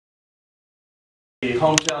The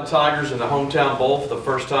hometown Tigers in the hometown bowl for the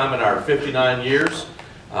first time in our 59 years.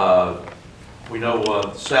 We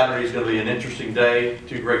know Saturday is going to be an interesting day.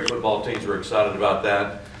 Two great football teams. We're excited about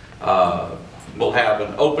that. We'll have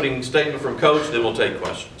an opening statement from Coach, then we'll take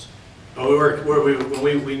questions.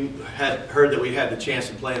 When we had heard that we had the chance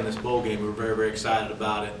to play in this bowl game, we were very, very excited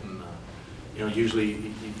about it. And usually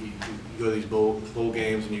you go to these bowl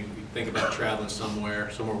games and you think about traveling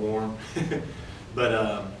somewhere warm.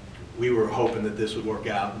 But we were hoping that this would work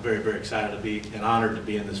out. Very, very excited to be and honored to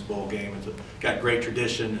be in this bowl game. It's got great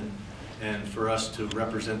tradition, and for us to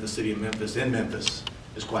represent the city of Memphis in Memphis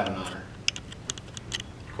is quite an honor.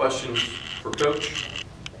 Questions for Coach?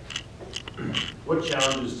 What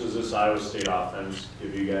challenges does this Iowa State offense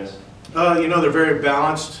give you guys? They're very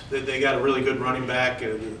balanced. They got a really good running back.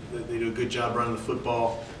 They do a good job running the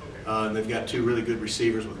football. And they've got two really good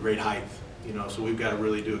receivers with great height. So we've got to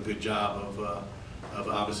really do a good job of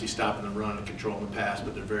obviously stopping the run and controlling the pass.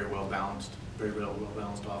 But they're very well balanced,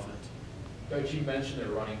 offense. Coach, you mentioned their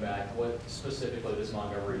running back. What specifically does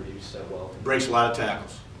Montgomery do so well? Breaks a lot of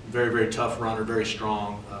tackles. Very, very tough runner, very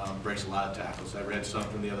strong, breaks a lot of tackles. I read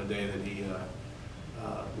something the other day that he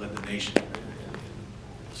led the nation,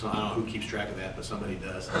 so I don't know who keeps track of that, but somebody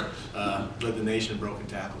does, led the nation in broken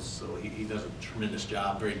tackles, so he does a tremendous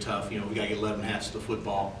job, very tough. We got to get 11 hats to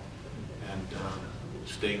football and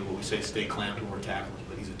stay clamped when we're tackling,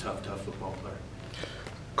 but he's a tough football player.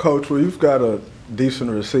 Coach, well, you've got a decent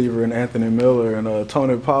receiver in Anthony Miller, and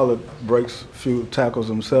Tony Pollard breaks a few tackles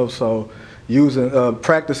himself, so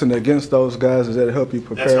practicing against those guys, does that help you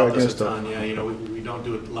prepare against them? That's helped us a ton, yeah. We don't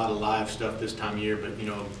do a lot of live stuff this time of year, but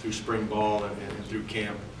through spring ball and through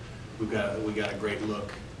camp, we got a great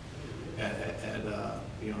look at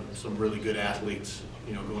some really good athletes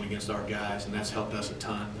going against our guys, and that's helped us a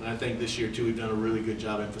ton. And I think this year too, we've done a really good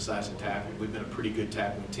job emphasizing tackling. We've been a pretty good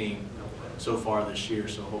tackling team so far this year,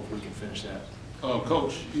 so hopefully we can finish that.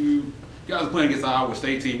 Coach, you guys are playing against the Iowa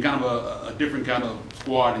State team, kind of a different kind of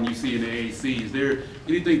squad than you see in the AAC. Is there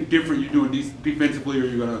anything different you're doing defensively, or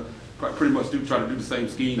you're going to pretty much try to do the same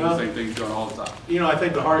scheme, the same things you're doing all the time? I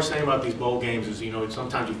think the hardest thing about these bowl games is,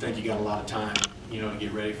 sometimes you think you got a lot of time, to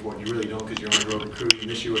get ready for it, and you really don't, because you're on the road recruiting.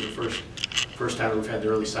 This year was the first time that we've had the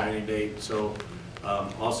early signing date, so all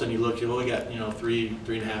of a sudden you look, you've only got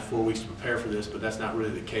 3.5, 4 weeks to prepare for this, but that's not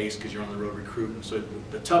really the case because you're on the road recruiting. So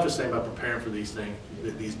the toughest thing about preparing for these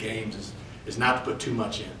games is not to put too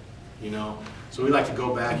much in, So we like to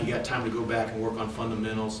go back. You got time to go back and work on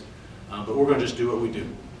fundamentals, but we're going to just do what we do,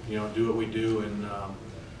 do what we do, and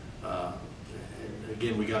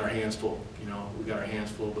again, we got our hands full,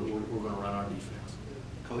 but we're going to run our defense.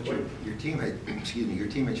 Coach, your team had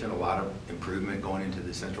shown a lot of improvement going into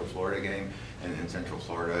the Central Florida game, and in Central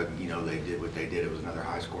Florida, they did what they did. It was another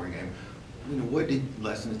high-scoring game. What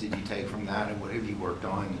lessons did you take from that, and what have you worked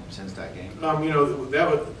on since that game?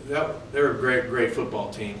 They're a great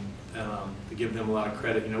football team. To give them a lot of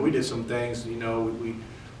credit, we did some things. We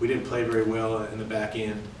didn't play very well in the back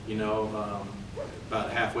end.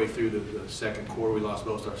 About halfway through the second quarter, we lost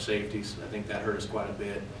both our safeties. I think that hurt us quite a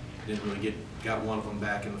bit. Didn't really got one of them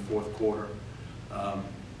back in the fourth quarter.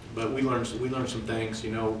 But we learned some things.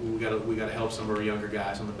 We got to help some of our younger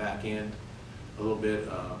guys on the back end a little bit.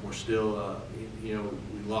 We're still, we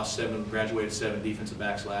graduated 7 defensive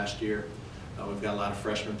backs last year. We've got a lot of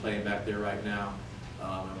freshmen playing back there right now.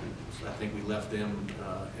 I think we left them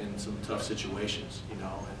in some tough situations, and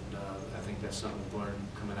I think that's something we've learned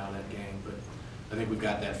coming out of that game. But I think we've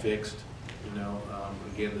got that fixed.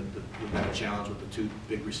 Again, we've got a challenge with the 2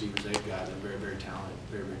 big receivers they've got. They're very, very talented,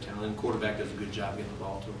 And the quarterback does a good job getting the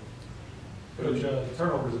ball to them. Coach,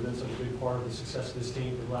 turnovers have been such a big part of the success of this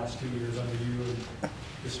team for the last 2 years under you. And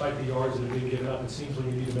despite the yards that have been given up, it seems like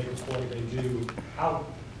you need to make a play. They do. How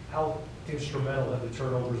instrumental have the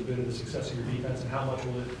turnovers been in the success of your defense, and how much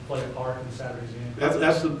will it play a part in Saturday's game?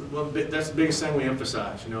 That's the biggest thing we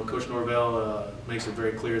emphasize. Coach Norvell makes it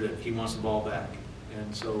very clear that he wants the ball back.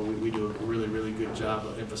 And so we do a really, really good job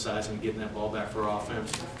of emphasizing getting that ball back for our offense.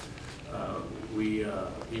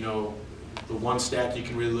 The one stat you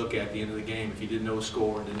can really look at the end of the game, if you didn't know the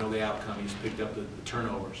score, didn't know the outcome, you just picked up the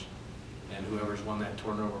turnovers. And whoever's won that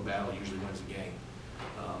turnover battle usually wins the game.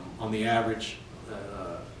 On the average,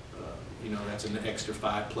 that's an extra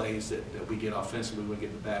 5 plays that we get offensively. We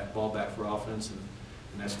get the ball back for offense, and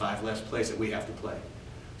that's 5 less plays that we have to play.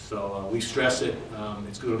 So we stress it.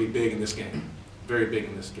 It's going to be big in this game. Very big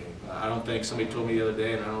in this game. I don't think, somebody told me the other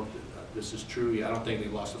day, and this is true, I don't think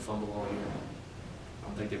they've lost a fumble all year.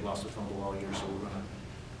 So we're going to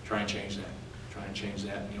try and change that.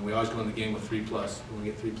 We always go in the game with 3+. When we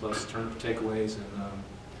get 3+ takeaways, and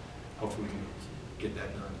hopefully we can get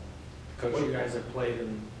that done. Coach, you guys have played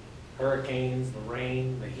in hurricanes, the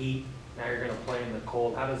rain, the heat, now you're gonna play in the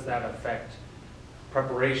cold. How does that affect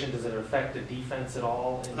preparation? Does it affect the defense at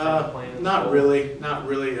all in terms of playing in the Not cold? really, not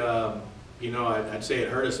really. You know, I'd say it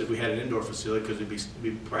hurt us if we had an indoor facility because we'd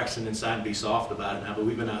be practicing inside and be soft about it now, but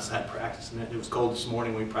we've been outside practicing it. It was cold this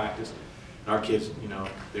morning when we practiced. Our kids, you know,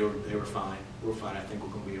 they were fine. We're fine. I think we're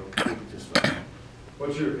gonna be okay. We'll be just fine.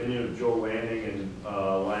 What's your opinion of Joel Lanning and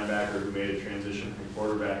linebacker who made a transition from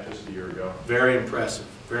quarterback just a year ago? Very impressive,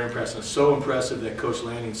 very impressive. So impressive that Coach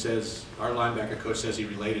Lanning says, our linebacker coach says he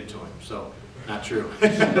related to him, so not true.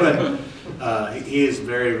 But he is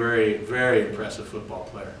very, very, very impressive football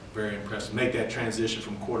player, very impressive. Make that transition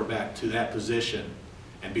from quarterback to that position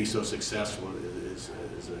and be so successful is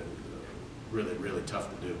really, really tough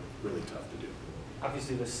to do, really tough to do.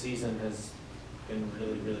 Obviously, this season has been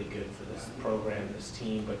really, really good for this program, this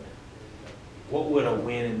team, but what would a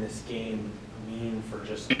win in this game mean for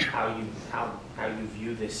just how you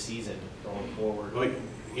view this season going forward? Well,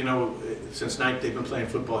 you know, they've been playing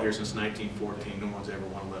football here since 1914. No one's ever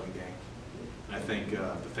won 11 games. And I think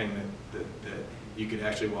the thing that you could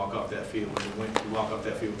actually walk off that field with a win,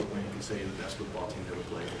 you could say you're the best football team that ever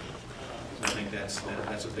played. So I think that's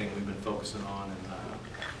the thing we've been focusing on. And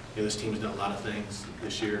you know, this team's done a lot of things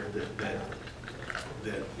this year that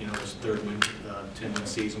you know, this third win, 10-win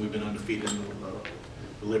season. We've been undefeated in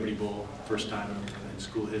the Liberty Bowl, first time in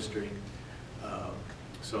school history.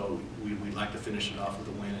 So we'd like to finish it off with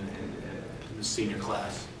a win in the senior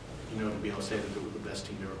class, you know, to be able to say that we're the best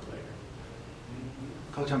team ever played.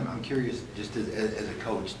 Coach, I'm curious, just as a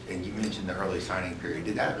coach, and you mentioned the early signing period,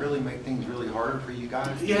 did that really make things really harder for you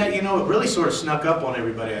guys? Yeah, you know, it really sort of snuck up on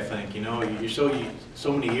everybody, I think. You know, you're so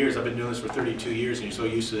many years, I've been doing this for 32 years, and you're so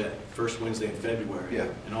used to that first Wednesday in February. Yeah.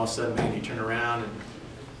 And all of a sudden, man, you turn around and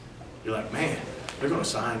you're like, man, they're going to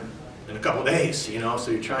sign in a couple days, you know,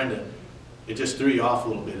 so you're trying to, it just threw you off a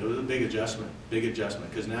little bit. It was a big adjustment,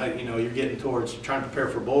 because now, you know, you're getting towards trying to prepare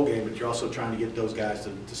for a bowl game, but you're also trying to get those guys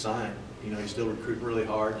to sign. You know, you still recruit really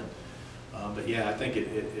hard. But yeah, I think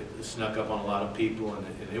it snuck up on a lot of people, and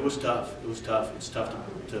it was tough. It was tough. It's tough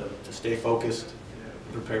to stay focused,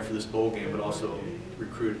 prepare for this bowl game, but also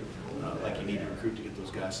recruit like you need to recruit to get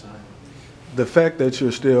those guys signed. The fact that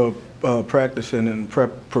you're still practicing and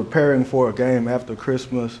preparing for a game after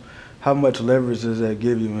Christmas, how much leverage does that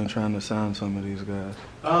give you in trying to sign some of these guys?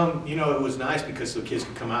 You know, it was nice because the kids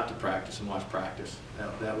could come out to practice and watch practice.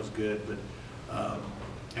 That was good, but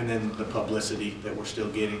and then the publicity that we're still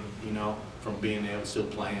getting, you know, from being able to still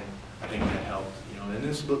playing, I think that helped. You know, and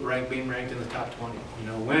this being ranked in the top 20. You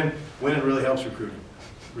know, winning really helps recruiting.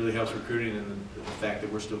 Really helps recruiting, and the fact that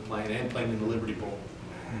we're still playing and playing in the Liberty Bowl.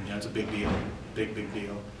 You know, it's a big deal, big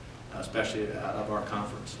deal, especially out of our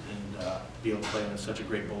conference, and be able to play in such a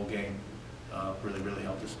great bowl game really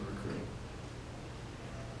helped us in recruiting.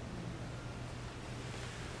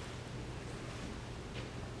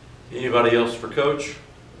 Anybody else for Coach?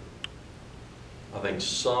 I think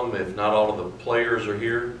some, if not all of the players are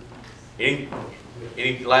here. Any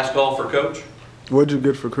last call for Coach? What'd you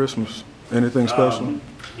get for Christmas? Anything special?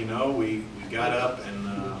 You know, we got up and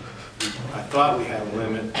I thought we had a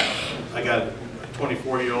limit. I got a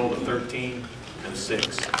 24-year-old, a 13, and a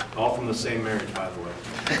 6, all from the same marriage, by the way.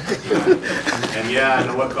 And yeah, I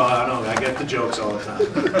know what call. I know I get the jokes all the time.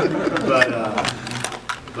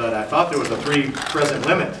 But I thought there was a 3-present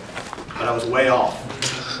limit, but I was way off.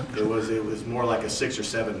 It was more like a 6 or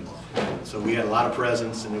 7. So we had a lot of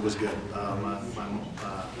presents, and it was good. My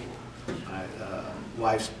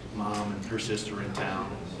wife's mom and her sister were in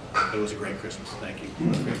town. It was a great Christmas. Thank you. It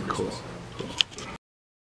was a great Christmas. Cool.